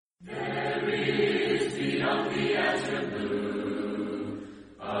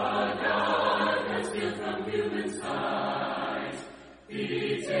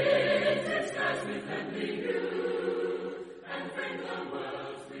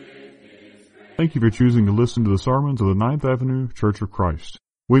Thank you for choosing to listen to the sermons of the Ninth Avenue Church of Christ.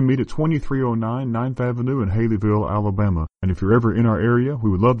 We meet at 2309 Ninth Avenue in Haleyville, Alabama, and if you're ever in our area,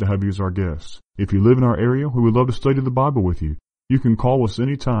 we would love to have you as our guest. If you live in our area, we would love to study the Bible with you. You can call us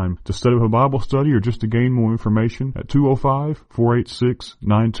anytime to set up a Bible study or just to gain more information at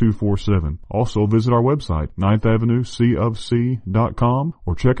 205-486-9247. Also visit our website, 9thavenueCofC.com,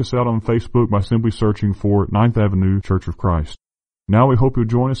 or check us out on Facebook by simply searching for Ninth Avenue Church of Christ. Now we hope you'll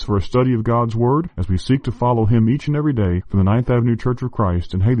join us for a study of God's Word as we seek to follow Him each and every day from the Ninth Avenue Church of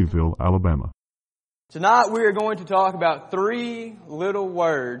Christ in Haleyville, Alabama. Tonight we are going to talk about 3 little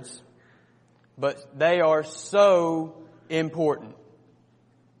words, but they are so important.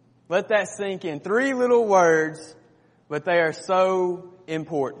 Let that sink in. 3 little words, but they are so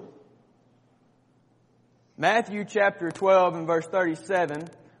important. Matthew chapter 12 and verse 37,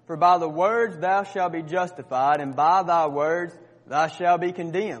 "For by the words thou shalt be justified, and by thy words thou shalt be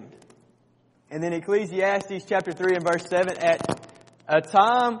condemned." And then Ecclesiastes chapter 3 and verse 7, "At a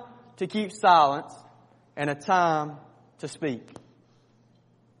time to keep silence and a time to speak."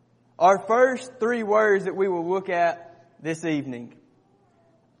 Our first 3 words that we will look at this evening.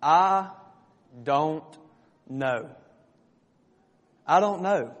 I don't know. I don't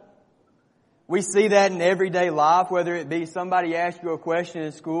know. We see that in everyday life, whether it be somebody asks you a question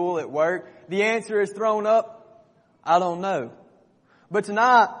in school, at work. The answer is thrown up, I don't know. But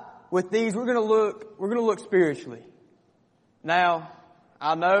tonight, with these, we're going to look spiritually. Now,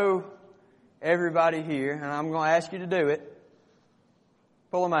 I know everybody here, and I'm going to ask you to do it.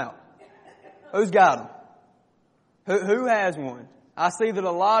 Pull them out. Who's got them? Who has one? I see that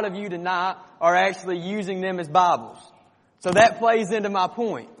a lot of you tonight are actually using them as Bibles. So that plays into my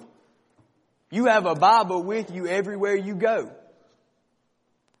point. You have a Bible with you everywhere you go.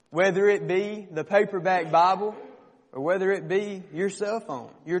 Whether it be the paperback Bible, or whether it be your cell phone,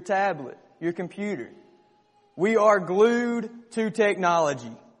 your tablet, your computer. We are glued to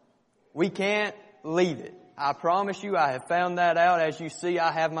technology. We can't leave it. I promise you, I have found that out. As you see,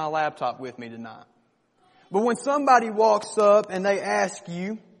 I have my laptop with me tonight. But when somebody walks up and they ask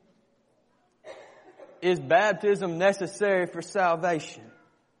you, is baptism necessary for salvation?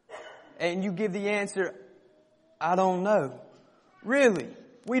 And you give the answer, I don't know. Really,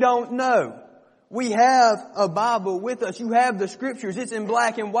 we don't know. We have a Bible with us. You have the Scriptures. It's in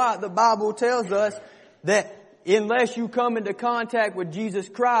black and white. The Bible tells us that unless you come into contact with Jesus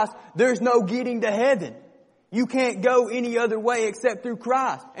Christ, there's no getting to heaven. You can't go any other way except through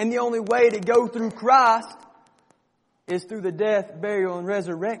Christ. And the only way to go through Christ is through the death, burial, and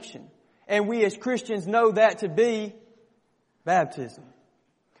resurrection. And we as Christians know that to be baptism.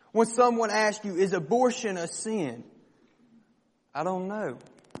 When someone asks you, is abortion a sin? I don't know.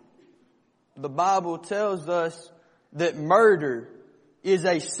 The Bible tells us that murder is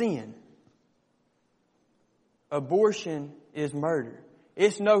a sin. Abortion is murder.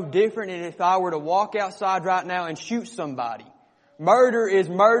 It's no different than if I were to walk outside right now and shoot somebody. Murder is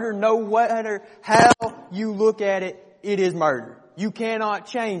murder no matter how you look at it. It is murder. You cannot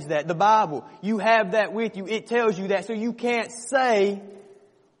change that. The Bible, you have that with you. It tells you that. So you can't say,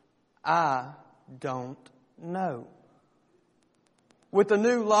 I don't know. With the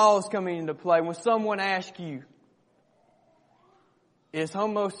new laws coming into play, when someone asks you, is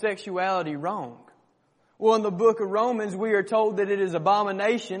homosexuality wrong? Well, in the book of Romans, we are told that it is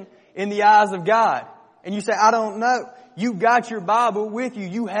abomination in the eyes of God. And you say, I don't know. You've got your Bible with you.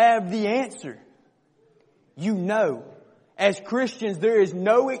 You have the answer. You know. As Christians, there is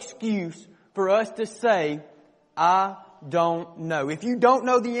no excuse for us to say, I don't know. If you don't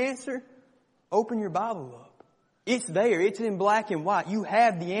know the answer, open your Bible up. It's there. It's in black and white. You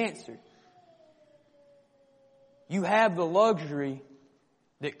have the answer. You have the luxury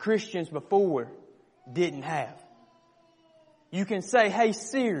that Christians before didn't have. You can say, hey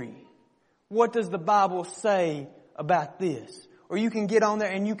Siri, what does the Bible say about this? Or you can get on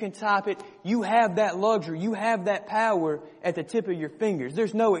there and you can type it. You have that luxury. You have that power at the tip of your fingers.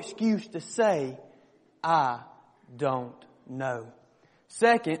 There's no excuse to say, I don't know.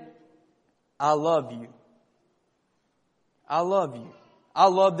 Second, I love you. I love you. I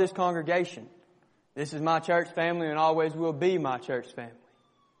love this congregation. This is my church family and always will be my church family.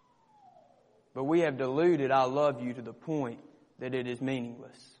 But we have diluted I love you to the point that it is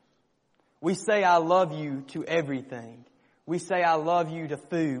meaningless. We say I love you to everything. We say I love you to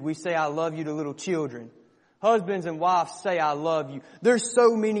food. We say I love you to little children. Husbands and wives say, I love you. There's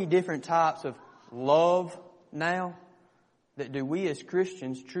so many different types of love now that do we as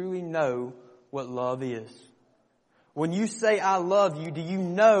Christians truly know what love is? When you say, I love you, do you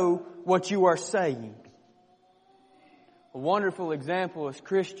know what you are saying? A wonderful example as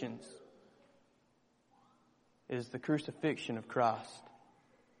Christians is the crucifixion of Christ.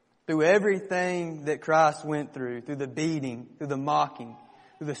 Through everything that Christ went through the beating, through the mocking,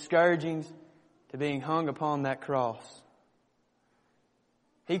 through the scourgings, to being hung upon that cross.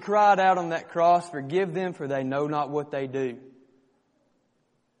 He cried out on that cross, forgive them for they know not what they do.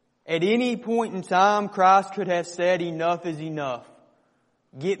 At any point in time, Christ could have said, enough is enough.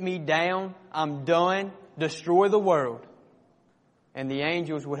 Get me down. I'm done. Destroy the world. And the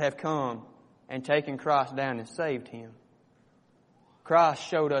angels would have come and taken Christ down and saved Him. Christ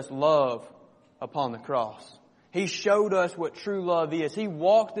showed us love upon the cross. He showed us what true love is. He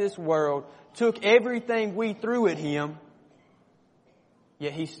walked this world, took everything we threw at Him,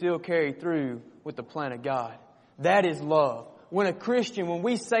 yet He still carried through with the plan of God. That is love. When a Christian, when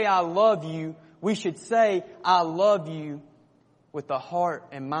we say, I love you, we should say, I love you with the heart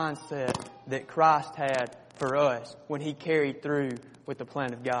and mindset that Christ had for us when He carried through with the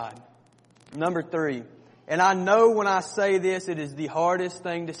plan of God. Number 3, and I know when I say this, it is the hardest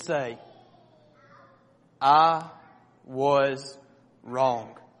thing to say. I was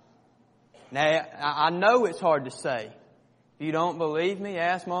wrong. Now, I know it's hard to say. If you don't believe me,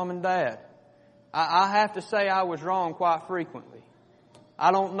 ask Mom and Dad. I have to say I was wrong quite frequently.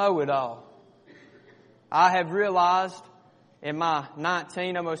 I don't know it all. I have realized in my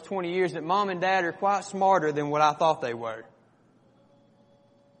 19, almost 20 years that Mom and Dad are quite smarter than what I thought they were.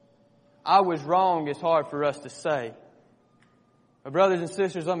 I was wrong is hard for us to say. But brothers and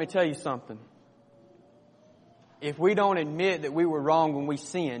sisters, let me tell you something. If we don't admit that we were wrong when we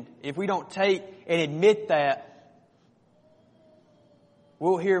sinned, if we don't take and admit that,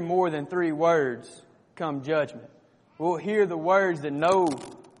 we'll hear more than 3 words come judgment. We'll hear the words that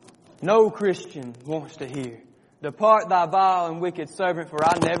no Christian wants to hear. Depart thy vile and wicked servant, for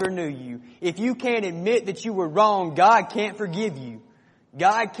I never knew you. If you can't admit that you were wrong, God can't forgive you.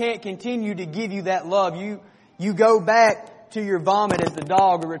 God can't continue to give you that love. You go back to your vomit as the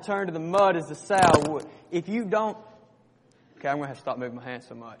dog or return to the mud as the sow would. If you don't, okay, I'm going to have to stop moving my hands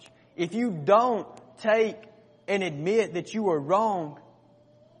so much. If you don't take and admit that you are wrong,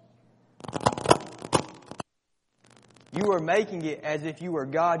 you are making it as if you are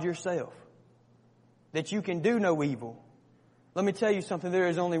God yourself. That you can do no evil. Let me tell you something. There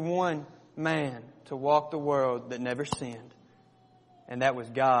is only one man to walk the world that never sinned. And that was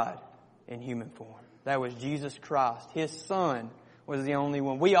God in human form. That was Jesus Christ. His Son was the only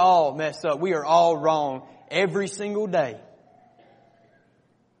one. We all mess up. We are all wrong every single day.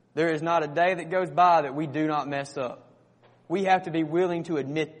 There is not a day that goes by that we do not mess up. We have to be willing to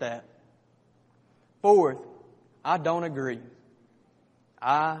admit that. 4th, I don't agree.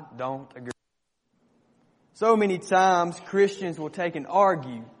 I don't agree. So many times Christians will take and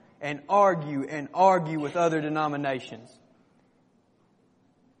argue with other denominations.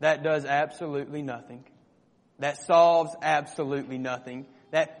 That does absolutely nothing. That solves absolutely nothing.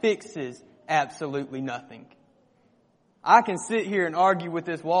 That fixes absolutely nothing. I can sit here and argue with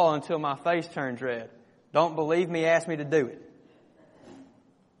this wall until my face turns red. Don't believe me? Ask me to do it.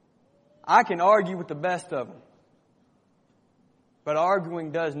 I can argue with the best of them. But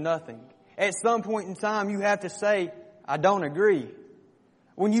arguing does nothing. At some point in time, you have to say, I don't agree.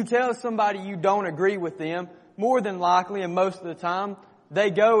 When you tell somebody you don't agree with them, more than likely and most of the time, they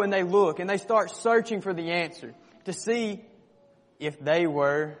go and they look and they start searching for the answer to see if they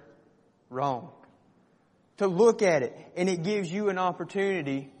were wrong. To look at it, and it gives you an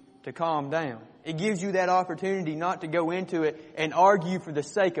opportunity to calm down. It gives you that opportunity not to go into it and argue for the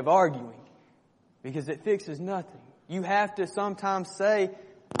sake of arguing, because it fixes nothing. You have to sometimes say,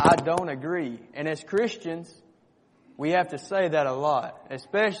 I don't agree. And as Christians, we have to say that a lot,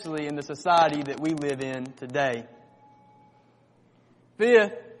 especially in the society that we live in today.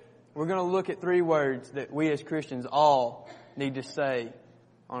 5th, we're going to look at 3 words that we as Christians all need to say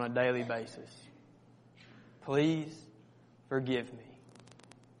on a daily basis. Please forgive me.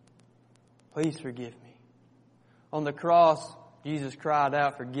 Please forgive me. On the cross, Jesus cried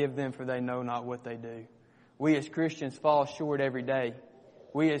out, forgive them for they know not what they do. We as Christians fall short every day.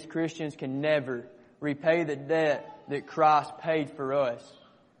 We as Christians can never repay the debt that Christ paid for us.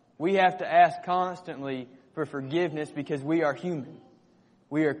 We have to ask constantly for forgiveness because we are human.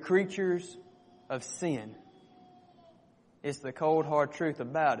 We are creatures of sin. It's the cold, hard truth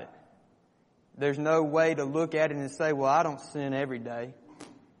about it. There's no way to look at it and say, well, I don't sin every day.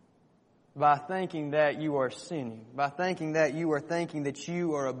 by thinking that you are sinning, by thinking that you are thinking that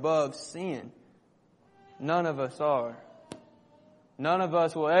you are above sin. None of us are. None of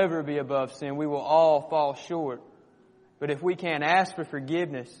us will ever be above sin. We will all fall short. But if we can't ask for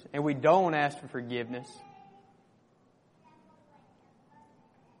forgiveness, and we don't ask for forgiveness,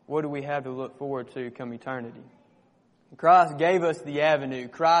 what do we have to look forward to come eternity? Christ gave us the avenue.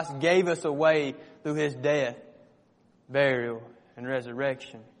 Christ gave us a way through His death, burial, and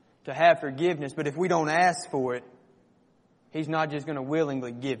resurrection to have forgiveness. But if we don't ask for it, He's not just going to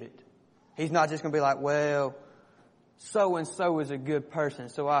willingly give it. He's not just going to be like, well, so-and-so is a good person,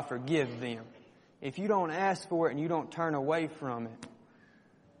 so I forgive them. If you don't ask for it and you don't turn away from it,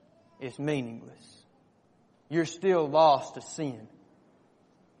 it's meaningless. You're still lost to sin.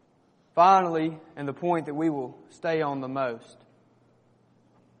 Finally, and the point that we will stay on the most,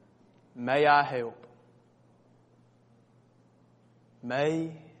 may I help?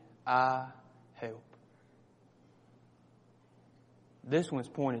 May I help? This one's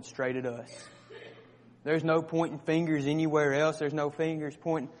pointed straight at us. There's no pointing fingers anywhere else. There's no fingers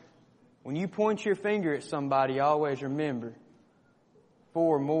pointing. When you point your finger at somebody, always remember,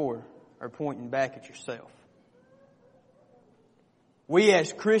 4 more are pointing back at yourself. We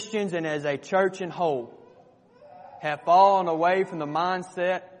as Christians and as a church in whole have fallen away from the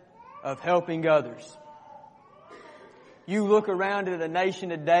mindset of helping others. You look around at a nation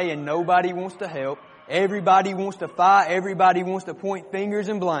today and nobody wants to help. Everybody wants to fight. Everybody wants to point fingers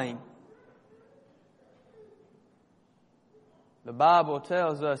and blame. The Bible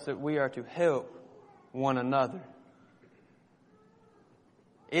tells us that we are to help one another.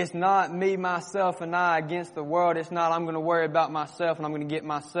 It's not me, myself, and I against the world. It's not I'm going to worry about myself and I'm going to get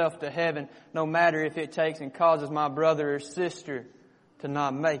myself to heaven, no matter if it takes and causes my brother or sister to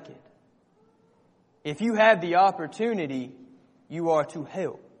not make it. If you have the opportunity, you are to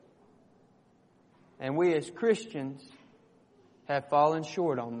help. And we as Christians have fallen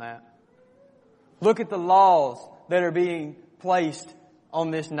short on that. Look at the laws that are being placed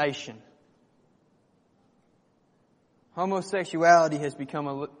on this nation. Homosexuality has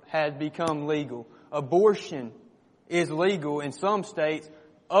become legal. Abortion is legal in some states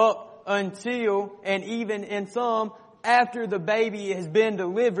up until, and even in some, after the baby has been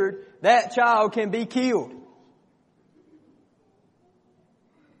delivered, that child can be killed.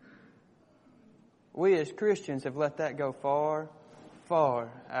 We as Christians have let that go far,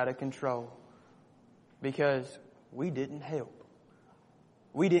 far out of control because we didn't help.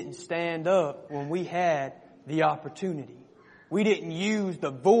 We didn't stand up when we had the opportunity. We didn't use the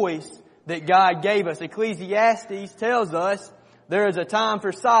voice that God gave us. Ecclesiastes tells us there is a time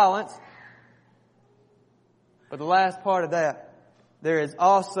for silence, but the last part of that, there is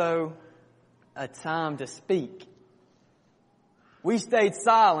also a time to speak. We stayed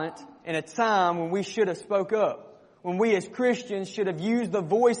silent in a time when we should have spoke up. When we as Christians should have used the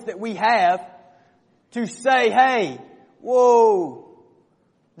voice that we have to say, hey, whoa,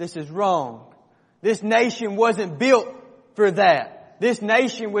 this is wrong. This nation wasn't built for that. This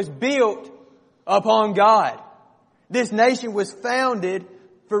nation was built upon God. This nation was founded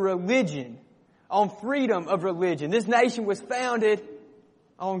for religion, on freedom of religion. This nation was founded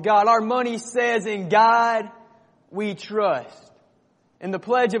on God. Our money says, in God we trust. In the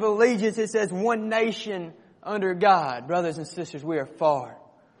Pledge of Allegiance it says, one nation under God. Brothers and sisters, we are far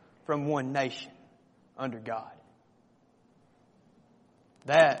from one nation under God.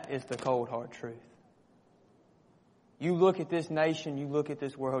 That is the cold hard truth. You look at this nation, you look at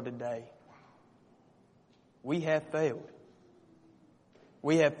this world today. We have failed.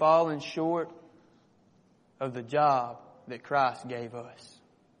 We have fallen short of the job that Christ gave us.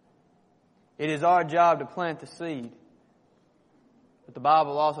 It is our job to plant the seed. But the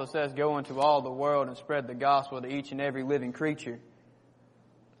Bible also says, go into all the world and spread the gospel to each and every living creature.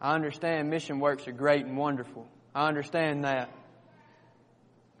 I understand mission works are great and wonderful. I understand that.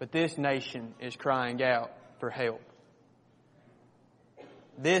 But this nation is crying out for help.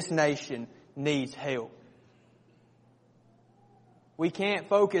 This nation needs help. We can't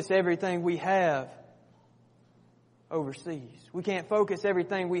focus everything we have overseas. We can't focus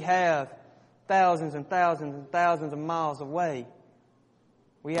everything we have thousands and thousands and thousands of miles away.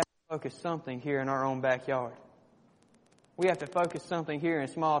 We have to focus something here in our own backyard. We have to focus something here in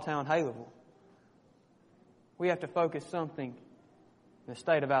small town Haleville. We have to focus something in the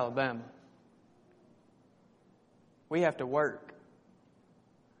state of Alabama. We have to work.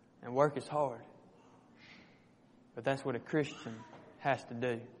 And work is hard. But that's what a Christian has to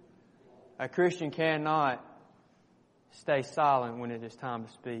do. A Christian cannot stay silent when it is time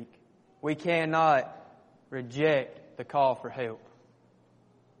to speak. We cannot reject the call for help.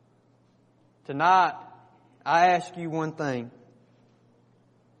 Tonight, I ask you one thing.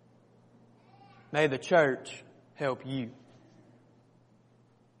 May the church help you.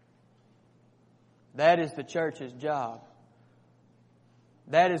 That is the church's job.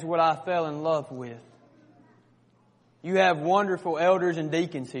 That is what I fell in love with. You have wonderful elders and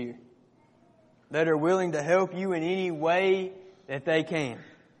deacons here that are willing to help you in any way that they can.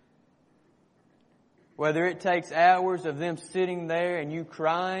 Whether it takes hours of them sitting there and you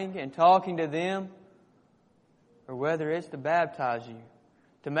crying and talking to them, or whether it's to baptize you,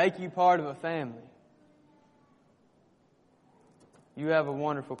 to make you part of a family. You have a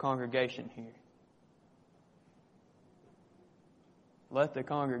wonderful congregation here. Let the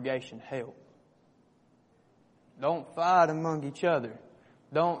congregation help. Don't fight among each other.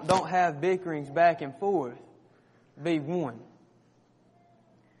 Don't have bickerings back and forth. Be one.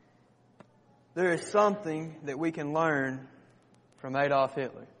 There is something that we can learn from Adolf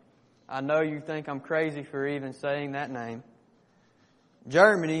Hitler. I know you think I'm crazy for even saying that name.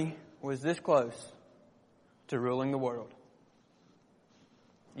 Germany was this close to ruling the world.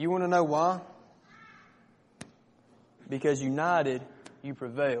 You want to know why? Because united, you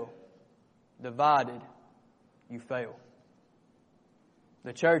prevail. Divided, you fail.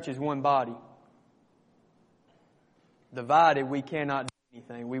 The church is one body. Divided, we cannot do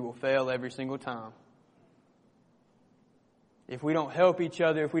anything. We will fail every single time. If we don't help each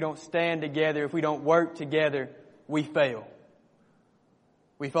other, if we don't stand together, if we don't work together, we fail.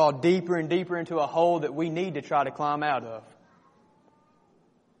 We fall deeper and deeper into a hole that we need to try to climb out of.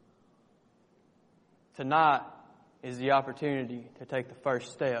 Tonight is the opportunity to take the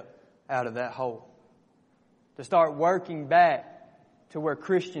first step out of that hole. To start working back to where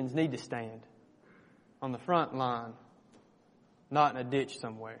Christians need to stand. On the front line, not in a ditch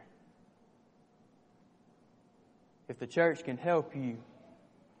somewhere. If the church can help you,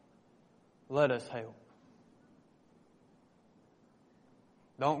 let us help.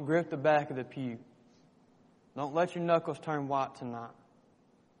 Don't grip the back of the pew. Don't let your knuckles turn white tonight.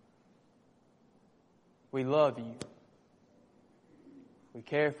 We love you. We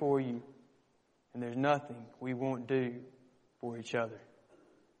care for you. And there's nothing we won't do for each other.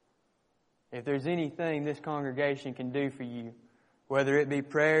 If there's anything this congregation can do for you, whether it be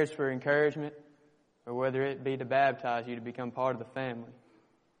prayers for encouragement, or whether it be to baptize you to become part of the family,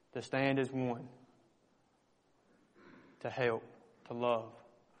 to stand as one, to help, to love,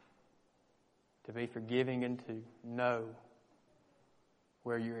 to be forgiving, and to know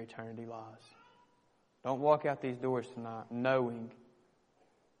where your eternity lies. Don't walk out these doors tonight knowing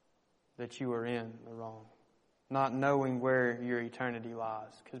that you are in the wrong, not knowing where your eternity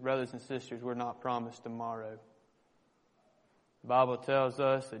lies. Because brothers and sisters, we're not promised tomorrow. The Bible tells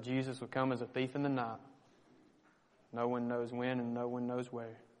us that Jesus will come as a thief in the night. No one knows when and no one knows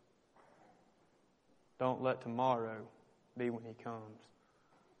where. Don't let tomorrow be when He comes.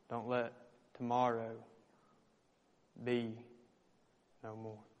 Don't let tomorrow be no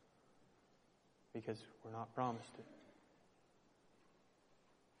more. Because we're not promised it.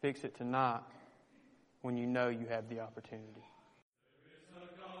 Fix it tonight when you know you have the opportunity.